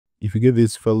If you get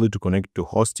this failure to connect to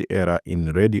host error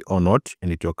in Ready or Not,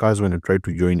 and it occurs when you try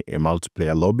to join a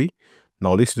multiplayer lobby,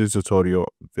 now listen to the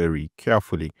tutorial very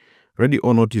carefully. Ready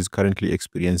or Not is currently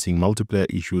experiencing multiplayer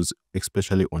issues,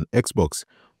 especially on Xbox,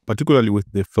 particularly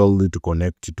with the failure to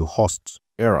connect to host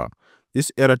error.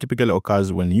 This error typically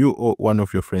occurs when you or one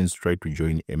of your friends try to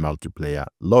join a multiplayer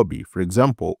lobby. For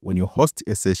example, when you host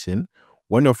a session,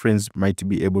 one of your friends might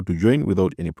be able to join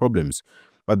without any problems,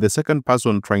 but the second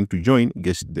person trying to join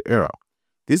gets the error.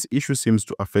 This issue seems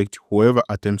to affect whoever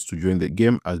attempts to join the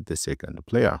game as the second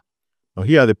player. Now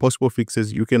here are the possible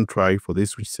fixes you can try for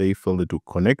this which say failure to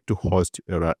connect to host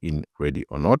error in Ready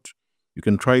or Not. You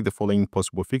can try the following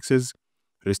possible fixes: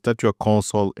 restart your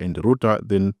console and router,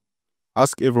 then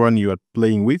ask everyone you are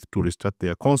playing with to restart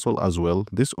their console as well.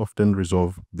 This often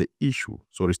resolves the issue.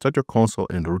 So restart your console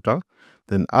and router,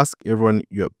 then ask everyone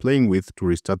you are playing with to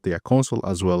restart their console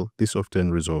as well. This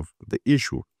often resolves the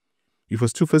issue. If you're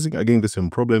still facing again the same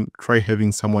problem, try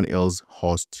having someone else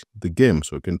host the game.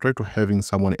 So you can try to having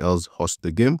someone else host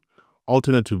the game.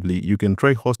 Alternatively, you can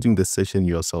try hosting the session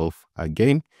yourself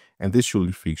again, and this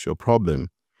should fix your problem.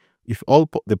 If all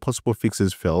the possible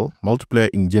fixes fail, multiplayer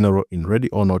in general in Ready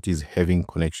or Not is having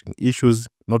connection issues.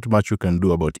 Not much you can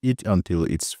do about it until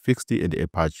it's fixed and a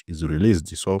patch is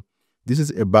released. So this is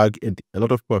a bug and a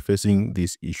lot of people are facing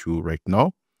this issue right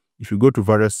now. If you go to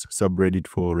various subreddit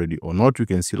for Ready or Not, you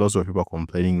can see lots of people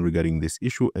complaining regarding this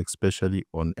issue, especially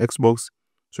on Xbox.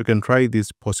 So you can try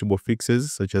these possible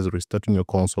fixes such as restarting your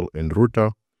console and router.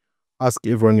 Ask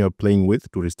everyone you're playing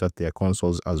with to restart their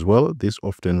consoles as well. This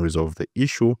often resolves the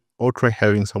issue. Or try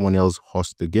having someone else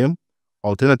host the game.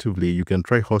 Alternatively, you can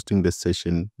try hosting the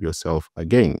session yourself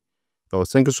again. So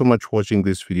thank you so much for watching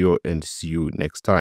this video and see you next time.